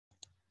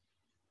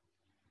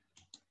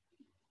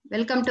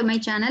Welcome to my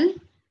channel.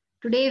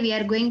 Today we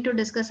are going to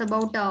discuss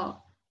about the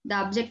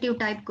objective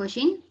type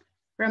question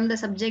from the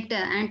subject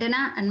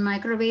antenna and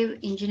microwave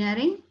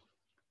engineering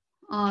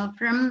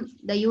from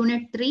the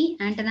unit 3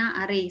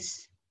 antenna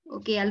arrays.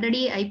 Okay,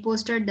 already I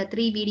posted the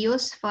 3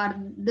 videos for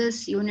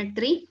this unit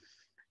 3.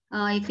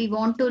 If you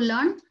want to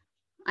learn,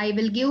 I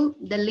will give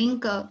the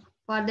link for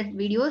that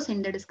videos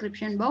in the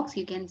description box.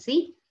 You can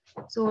see.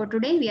 So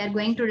today we are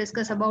going to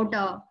discuss about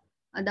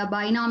the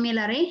binomial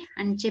array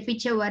and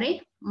Chebyshev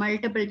array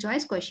multiple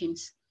choice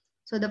questions.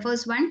 So the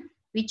first one,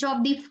 which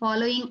of the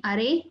following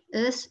array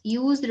is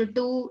used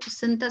to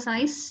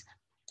synthesize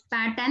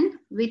pattern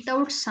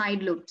without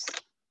side loops?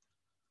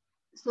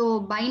 So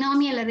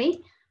binomial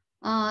array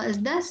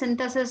is the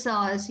synthesis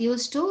is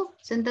used to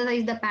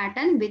synthesize the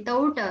pattern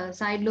without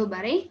side loop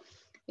array.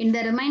 In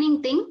the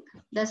remaining thing,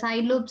 the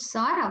side loops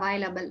are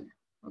available.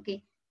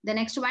 Okay. The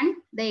next one,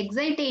 the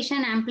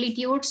excitation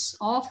amplitudes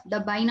of the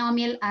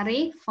binomial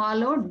array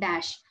follow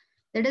dash.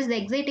 That is the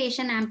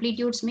excitation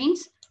amplitudes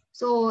means,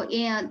 so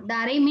the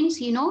array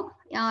means, n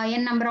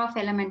number of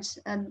elements.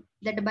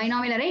 That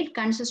binomial array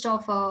consists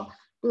of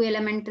 2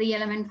 element, 3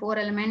 element, 4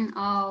 element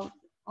of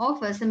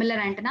similar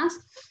antennas.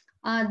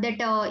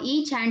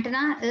 Each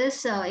antenna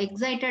is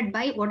excited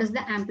by what is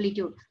the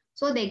amplitude.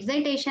 So the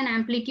excitation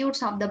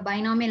amplitudes of the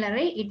binomial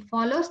array, it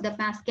follows the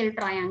Pascal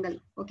triangle.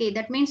 Okay,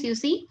 that means you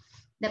see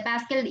the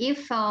Pascal,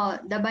 if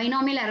the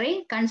binomial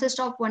array consists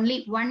of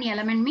only one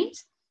element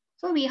means,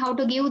 so we have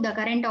to give the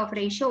current of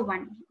ratio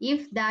 1.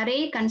 If the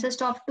array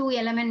consists of 2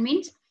 element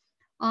means,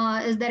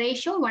 is the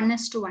ratio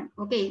 1:1.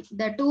 Okay,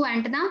 the two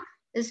antenna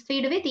is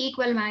fed with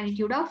equal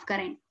magnitude of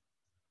current.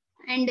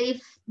 And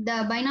if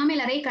the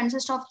binomial array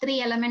consists of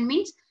 3 element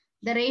means,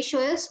 the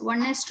ratio is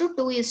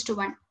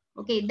 1:2:1.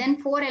 Okay,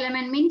 then 4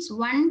 element means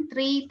 1,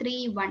 3,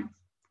 3, 1.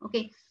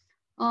 Okay,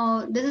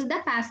 this is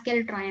the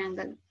Pascal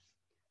triangle.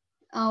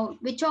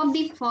 Which of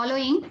the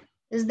following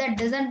is the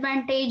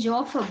disadvantage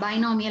of a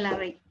binomial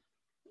array?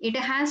 It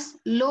has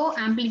low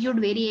amplitude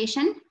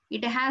variation.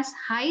 It has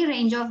high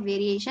range of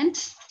variation.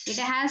 It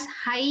has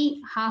high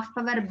half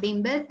power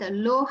beamwidth,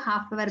 low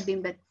half power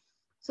beamwidth.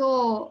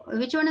 So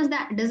which one is the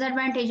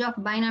disadvantage of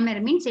binomial?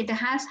 Means it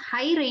has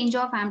high range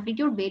of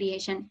amplitude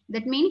variation.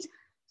 That means,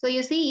 so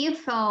you see,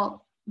 if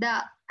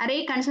the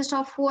array consists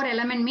of 4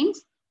 element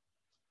means,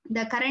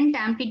 the current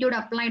amplitude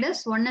applied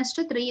is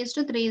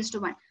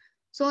 1:3:3:1.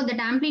 So that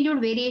amplitude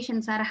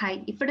variations are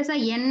high. If it is a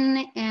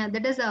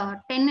that is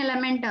a 10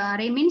 element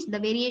array means, the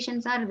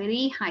variations are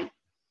very high.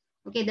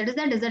 Okay, that is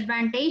the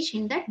disadvantage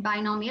in that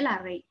binomial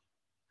array.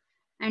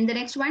 And the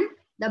next one,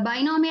 the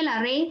binomial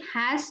array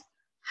has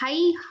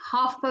high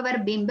half power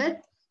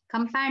beamwidth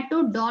compared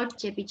to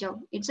Chebyshev.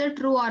 It's a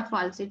true or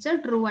false? It's a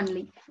true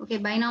only. Okay,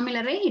 binomial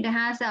array, it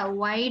has a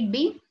wide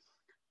beam.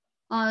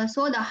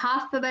 So the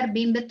half power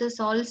beamwidth is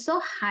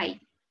also high.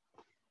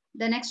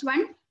 The next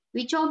one,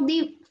 which of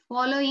the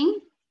following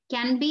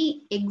can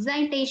be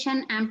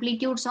excitation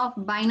amplitudes of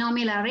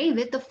binomial array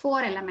with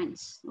 4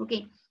 elements?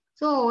 Okay,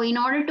 so in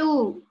order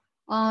to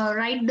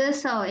write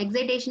this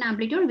excitation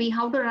amplitude, we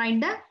have to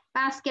write the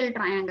Pascal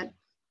triangle.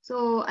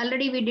 So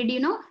already we did,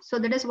 so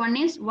that is 1,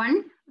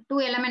 2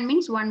 element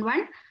means 1,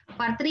 1.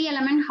 For 3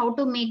 element, how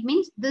to make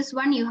means, this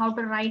one you have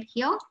to write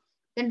here.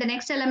 Then the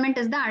next element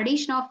is the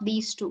addition of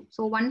these two.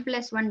 So 1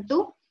 + 1,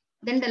 2.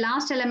 Then the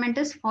last element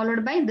is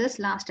followed by this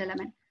last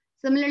element.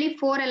 Similarly,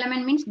 4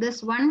 element means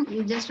this one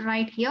you just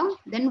write here.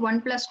 Then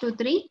 1 + 2,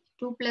 3.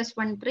 2 +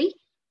 1, 3.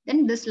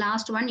 Then this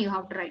last one you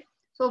have to write.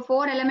 So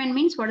 4 element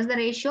means, what is the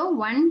ratio?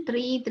 1,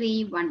 3,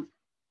 3, 1.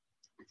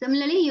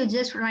 Similarly, you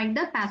just write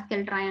the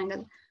Pascal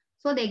triangle.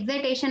 So the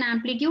excitation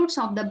amplitudes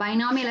of the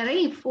binomial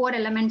array, if 4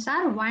 elements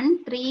are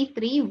 1, 3,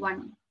 3,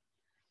 1.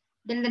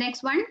 Then the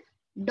next one,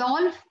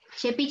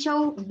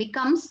 Chebyshev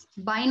becomes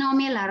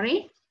binomial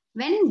array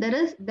when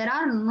there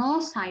are no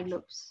side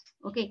loops.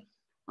 Okay,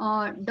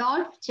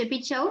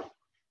 Chebyshev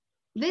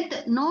with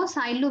no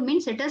side loop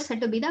means it is said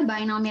to be the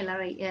binomial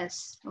array.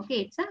 Yes,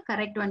 okay, it's a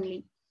correct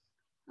only.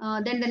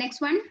 Then the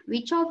next one,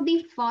 which of the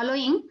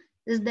following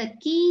is the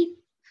key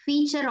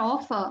feature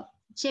of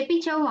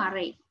Chebyshev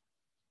array?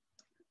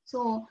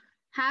 So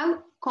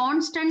have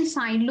constant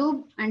side loop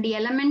and the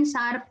elements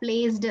are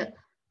placed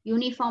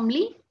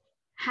uniformly.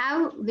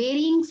 Have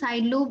varying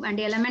side loop and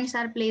elements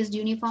are placed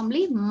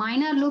uniformly.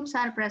 Minor loops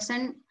are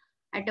present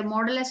at a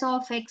modulus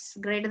of x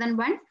greater than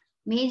 1.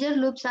 Major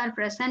loops are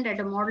present at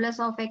a modulus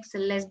of x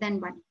less than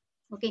 1.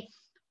 Okay,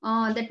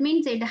 that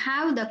means it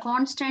have the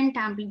constant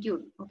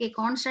amplitude. Okay,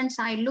 constant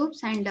side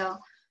loops and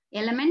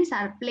elements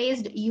are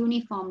placed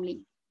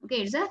uniformly.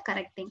 Okay, it's a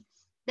correct thing.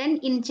 Then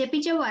in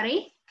Chebyshev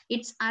array,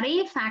 its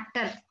array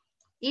factor,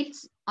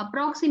 it's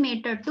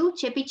approximated to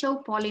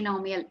Chebyshev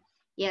polynomial.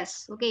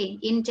 Yes, okay,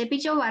 in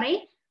Chebyshev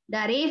array, the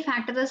array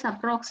factor is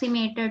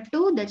approximated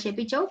to the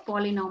Chebyshev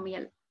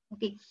polynomial.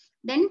 Okay,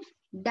 then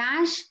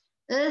dash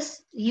is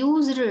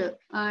used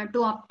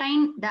to obtain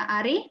the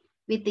array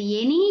with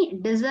any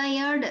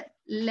desired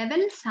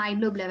level, side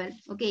loop level.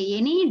 Okay,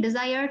 any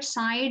desired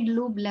side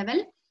loop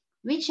level,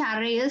 which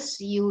array is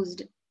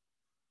used.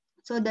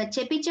 So the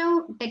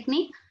Chebyshev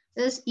technique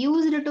is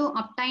used to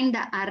obtain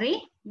the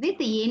array with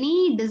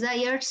any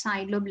desired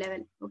side lobe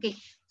level. Okay,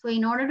 so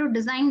in order to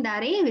design the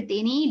array with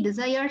any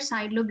desired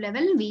side lobe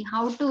level, we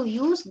have to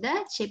use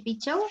the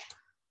Chebyshev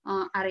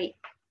array.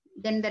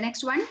 Then the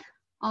next one,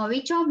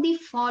 which of the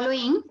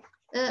following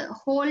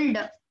hold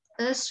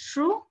is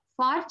true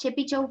for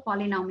Chebyshev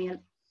polynomial?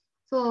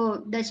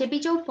 So the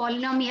Chebyshev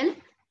polynomial,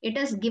 it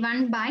is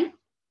given by,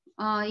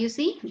 you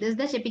see, this is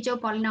the Chebyshev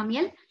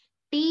polynomial.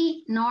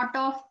 T naught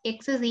of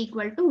x is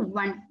equal to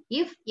 1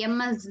 if m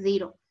is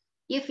 0.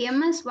 If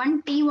m is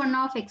 1,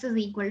 t1 of x is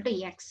equal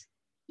to x.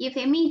 If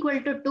m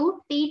equal to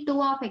 2, t2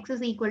 of x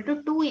is equal to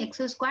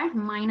 2x squared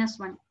minus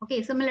 1.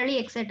 Okay, similarly,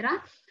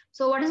 etc.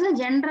 So what is the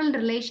general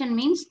relation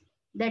means?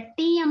 That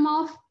Tm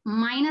of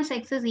minus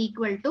x is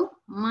equal to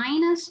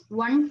minus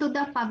 1 to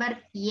the power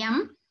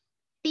m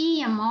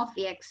Tm of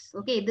x.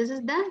 Okay, this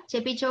is the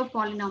Chebyshev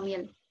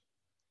polynomial.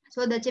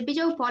 So the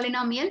Chebyshev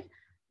polynomial,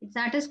 it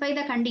satisfies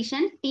the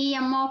condition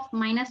Tm of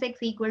minus x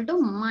equal to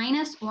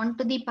minus 1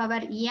 to the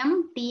power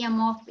m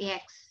Tm of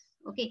x.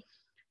 Okay.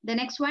 The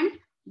next one,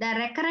 the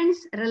recurrence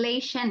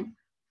relation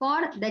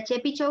for the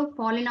Chebyshev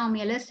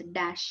polynomial is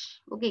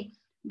dash. Okay.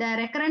 The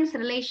recurrence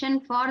relation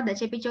for the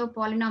Chebyshev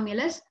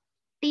polynomial is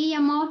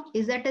Tm of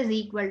z is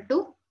equal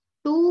to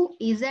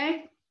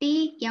 2z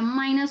Tm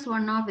minus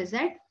 1 of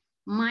z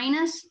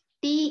minus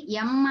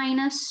Tm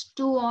minus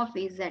 2 of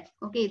z.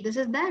 Okay, this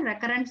is the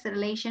recurrence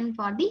relation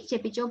for the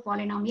Chebyshev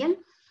polynomial.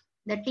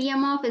 The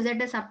Tm of z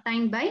is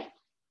obtained by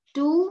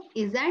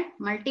 2z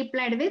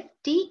multiplied with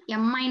Tm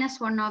minus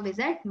 1 of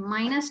z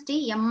minus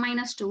Tm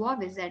minus 2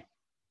 of z.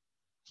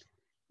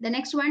 The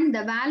next one,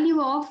 the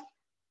value of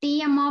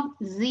Tm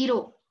of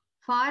 0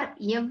 for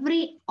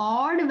every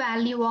odd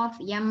value of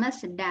m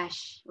is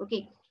dash.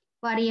 Okay.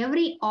 For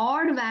every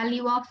odd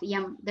value of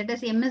m, that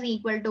is m is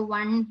equal to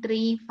 1,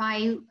 3,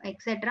 5,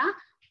 etc.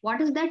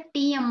 What is the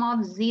Tm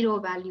of 0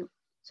 value?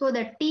 So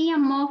the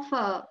Tm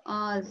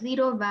of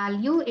 0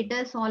 value, it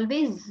is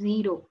always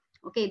 0.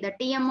 Okay, the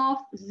Tm of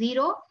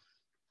 0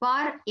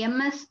 for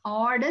m is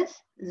odd is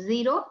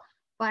 0.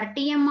 For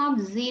Tm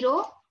of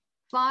 0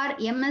 for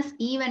m is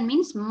even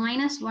means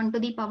minus 1 to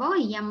the power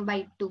m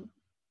by 2.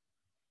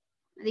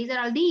 These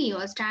are all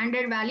the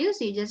standard values,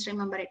 you just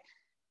remember it.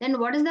 Then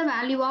what is the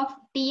value of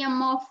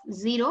Tm of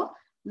 0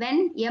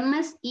 when m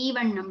is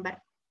even number?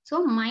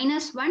 So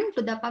minus 1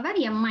 to the power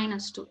m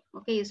minus 2.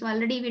 Okay, so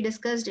already we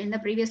discussed in the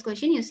previous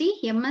question. You see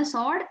m is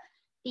odd,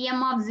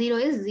 Tm of 0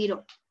 is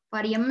 0. For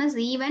m is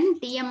even,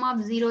 Tm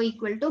of 0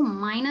 equal to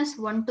minus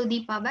 1 to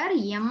the power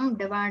m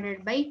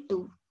divided by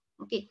 2.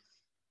 Okay,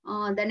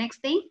 the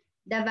next thing,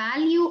 the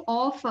value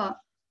of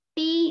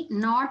T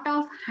naught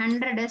of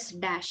 100 is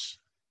dash.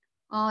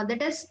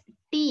 That is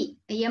T,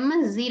 m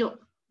is 0.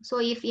 So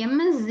if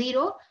m is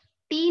 0,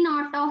 T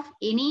naught of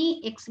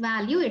any x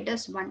value, it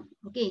is 1.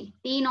 Okay,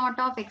 T naught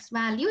of x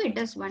value, it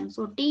is 1.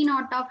 So T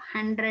naught of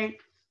 100,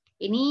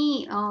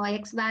 any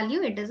x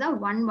value, it is a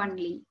 1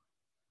 only.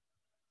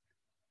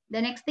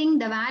 The next thing,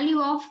 the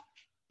value of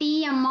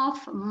Tm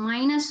of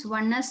minus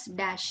 1 is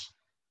dash.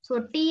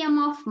 So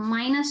Tm of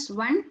minus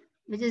 1,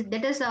 which is,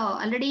 that is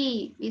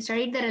already we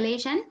studied the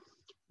relation.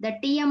 The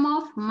Tm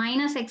of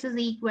minus x is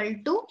equal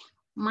to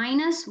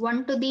minus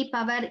 1 to the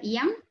power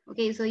m.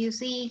 Okay, so you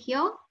see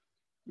here,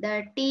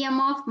 the Tm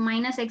of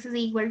minus x is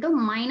equal to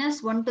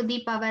minus 1 to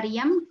the power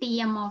m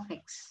Tm of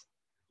x.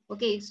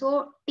 Okay,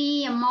 so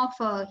Tm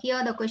of,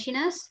 here the question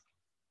is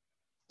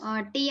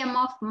Tm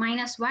of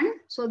minus 1.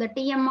 So the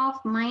Tm of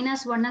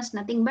minus 1 is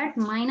nothing but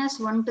minus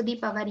 1 to the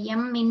power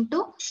m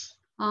into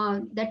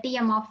the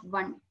Tm of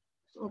 1.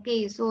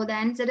 Okay, so the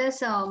answer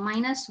is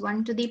minus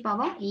 1 to the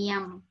power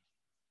m.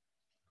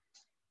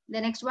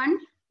 The next one,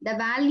 the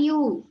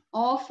value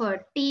of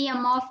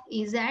Tm of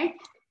z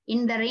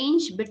in the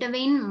range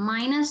between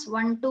minus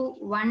 1 to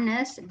 1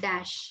 is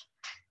dash.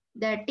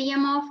 The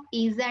Tm of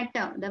z,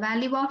 the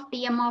value of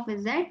Tm of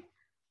z,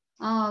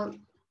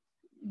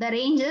 the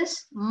range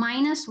is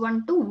minus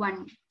 1 to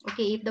 1.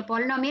 Okay, if the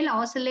polynomial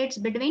oscillates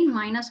between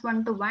minus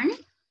 1 to 1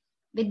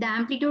 with the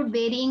amplitude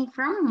varying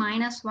from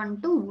minus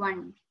 1 to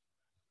 1.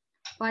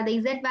 For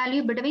the z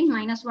value between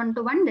minus 1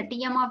 to 1, the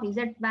Tm of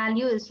z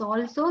value is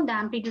also the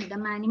amplitude, the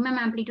minimum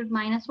amplitude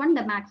minus 1,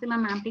 the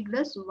maximum amplitude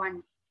is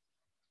 1.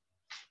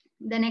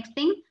 The next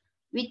thing,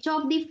 which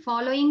of the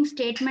following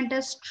statement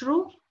is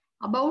true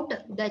about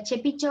the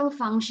Chebyshev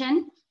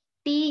function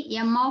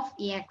Tm of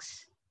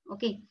x?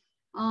 Okay,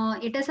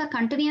 it is a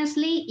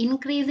continuously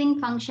increasing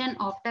function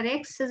after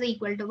x is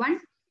equal to 1.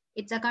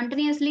 It's a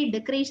continuously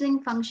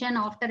decreasing function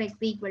after x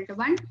equal to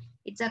 1.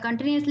 It's a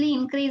continuously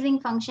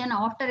increasing function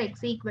after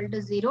x equal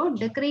to 0,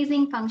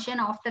 decreasing function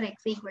after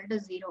x equal to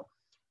 0.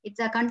 It's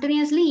a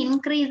continuously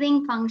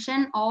increasing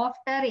function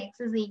after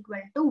x is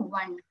equal to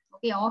 1.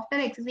 Okay, after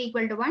x is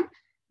equal to 1,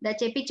 the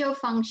Chebyshev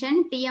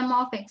function Tm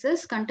of x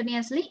is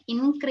continuously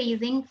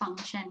increasing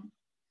function.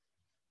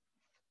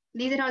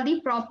 These are all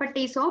the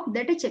properties of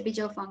that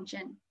Chebyshev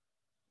function.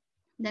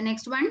 The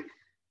next one,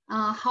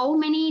 how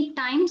many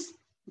times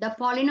the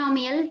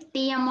polynomial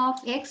Tm of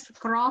x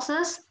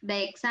crosses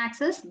the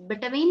x-axis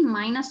between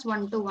minus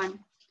 1 to 1?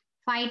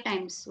 5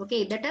 times.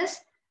 Okay, that is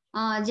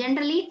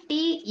generally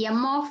T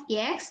m of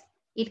x,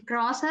 it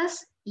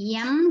crosses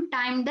m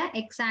time the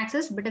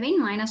x-axis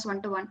between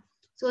 -1 to 1.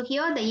 So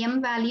here the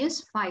m value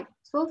is 5.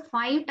 So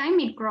 5 time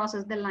it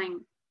crosses the line.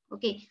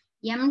 Okay,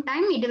 m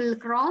time it will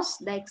cross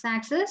the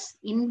x-axis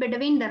in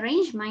between the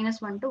range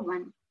 -1 to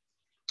 1.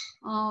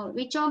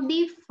 Which of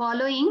the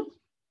following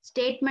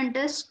statement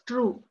is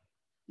true?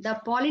 The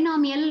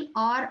polynomial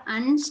are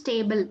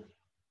unstable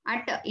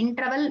at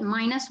interval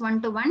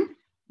 -1 to 1.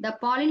 The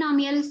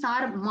polynomials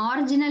are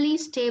marginally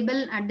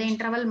stable at the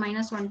interval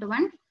 -1 to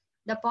 1.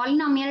 The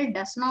polynomial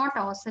does not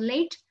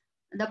oscillate.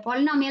 The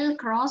polynomial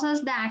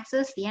crosses the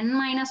axis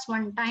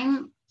n-1 time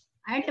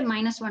at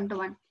 -1 to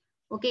 1.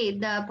 Okay,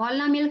 the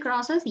polynomial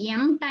crosses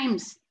m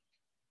times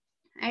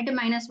at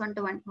 -1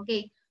 to 1.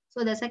 Okay,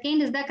 so the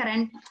second is the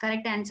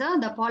correct answer.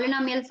 The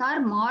polynomials are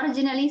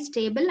marginally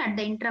stable at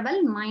the interval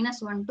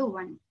 -1 to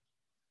 1.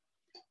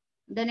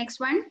 The next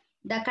one,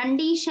 the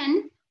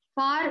condition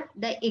for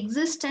the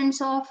existence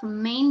of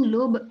main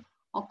loop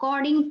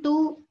according to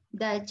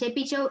the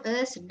Chebyshev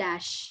is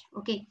dash.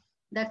 Okay,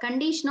 the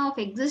condition of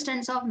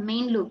existence of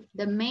main loop.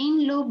 The main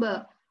loop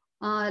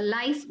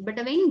lies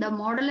between the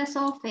modulus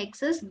of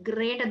x is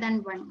greater than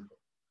 1.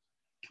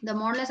 The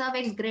modulus of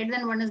x greater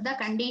than 1 is the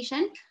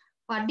condition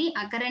for the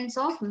occurrence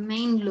of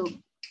main loop.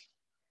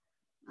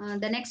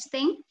 The next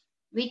thing,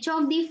 which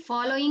of the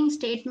following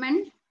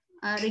statement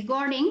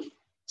regarding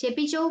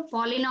Chebyshev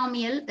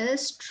polynomial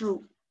is true?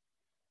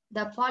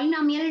 The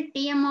polynomial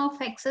Tm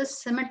of x is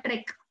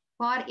symmetric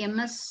for m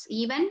is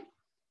even,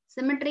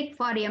 symmetric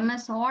for m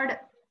is odd,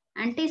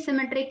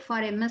 antisymmetric for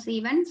m is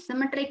even,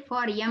 symmetric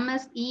for m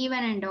is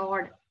even and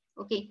odd.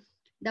 Okay,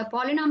 the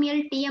polynomial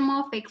Tm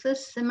of x is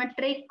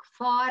symmetric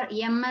for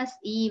m is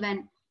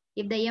even.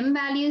 If the m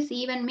value is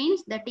even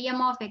means the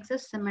Tm of x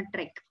is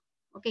symmetric.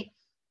 Okay.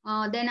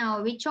 Then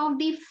which of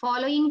the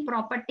following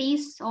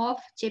properties of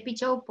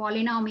Chebyshev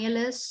polynomial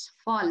is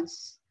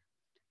false?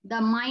 The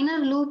minor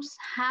loops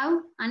have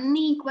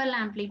unequal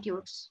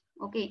amplitudes.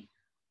 Okay,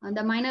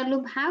 the minor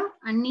loop have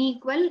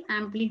unequal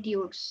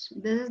amplitudes.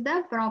 This is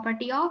the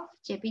property of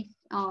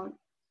Chebyshev.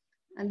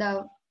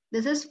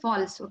 This is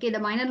false. Okay,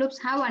 the minor loops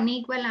have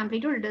unequal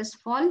amplitude. It is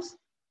false.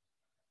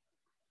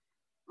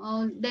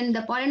 Then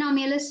the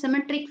polynomial is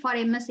symmetric for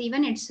m is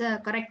even. It's a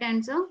correct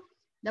answer.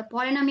 The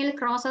polynomial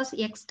crosses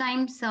x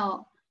times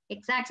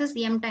x-axis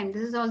m time.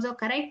 This is also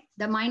correct.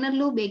 The minor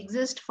loop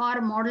exists for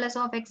modulus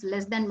of x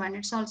less than 1.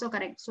 It's also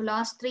correct. So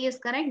last 3 is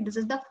correct. This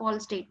is the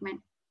false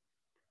statement.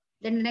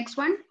 Then the next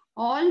one,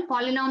 all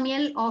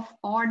polynomial of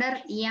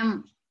order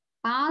m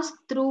pass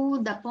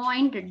through the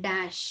point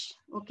dash.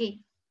 Okay.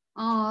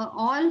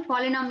 All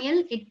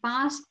polynomial, it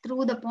pass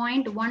through the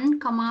point 1,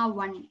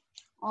 1.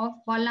 Of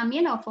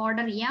polynomial of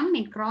order m,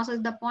 it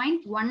crosses the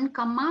point 1,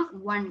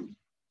 1.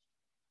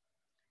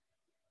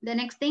 The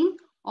next thing,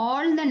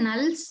 all the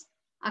nulls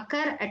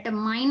occur at a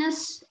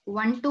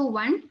 -1 to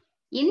 1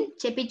 in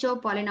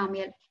Chebyshev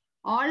polynomial.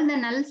 All the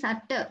nulls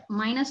at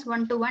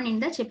 -1 to 1 in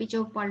the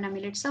Chebyshev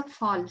polynomial. It's a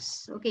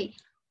false. Okay.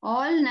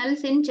 All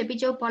nulls in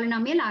Chebyshev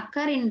polynomial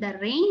occur in the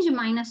range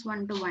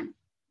 -1 to 1.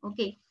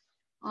 Okay.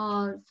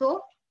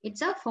 So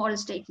it's a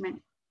false statement.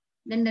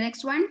 Then the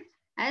next one,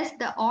 as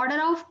the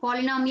order of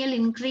polynomial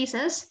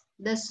increases,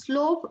 the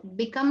slope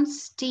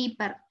becomes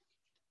steeper.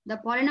 The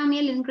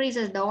polynomial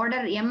increases, the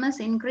order ms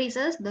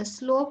increases, the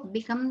slope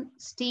becomes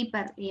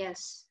steeper.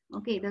 Yes.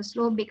 Okay, the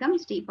slope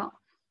becomes steeper.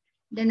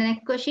 Then the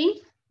next question,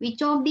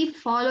 which of the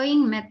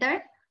following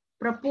method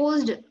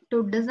proposed to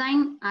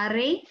design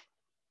array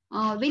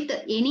with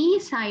any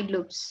side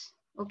loops?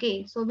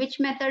 Okay, so which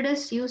method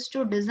is used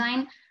to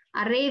design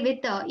array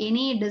with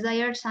any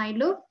desired side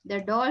loop? The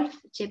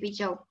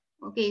Chebyshev.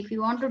 Okay, if you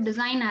want to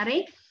design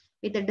array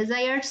with a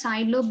desired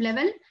side loop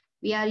level,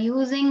 we are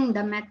using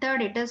the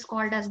method, it is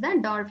called as the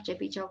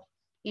Chebyshev.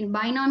 In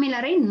binomial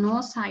array, no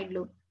side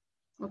loop.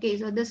 Okay,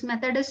 so this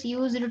method is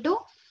used to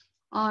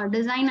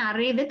design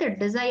array with a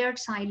desired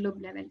side loop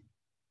level.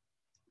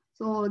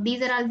 So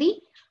these are all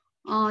the,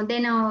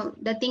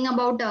 the thing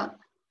about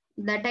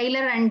the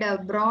Taylor and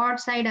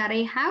broadside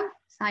array have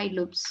side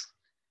loops.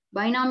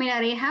 Binomial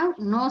array have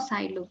no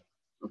side loop.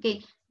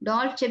 Okay,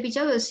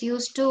 Chebyshev is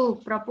used to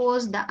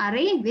propose the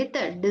array with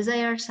a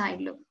desired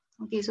side loop.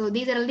 Okay, so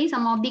these are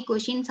some of the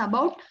questions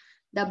about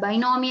the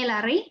binomial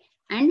array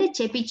and the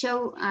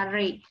Chebyshev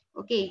array.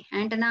 Okay,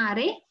 antenna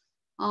array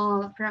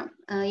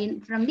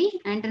from the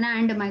antenna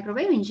and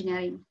microwave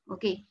engineering.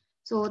 Okay,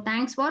 so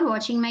thanks for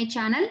watching my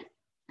channel,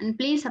 and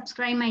please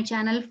subscribe my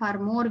channel for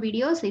more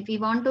videos if you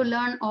want to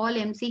learn all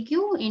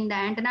MCQ in the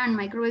antenna and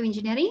microwave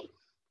engineering.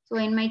 So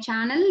in my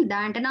channel, the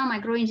antenna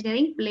microwave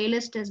engineering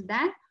playlist is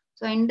there.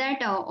 So in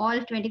that all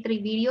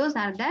 23 videos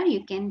are there,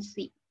 you can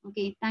see.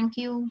 Okay, thank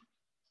you.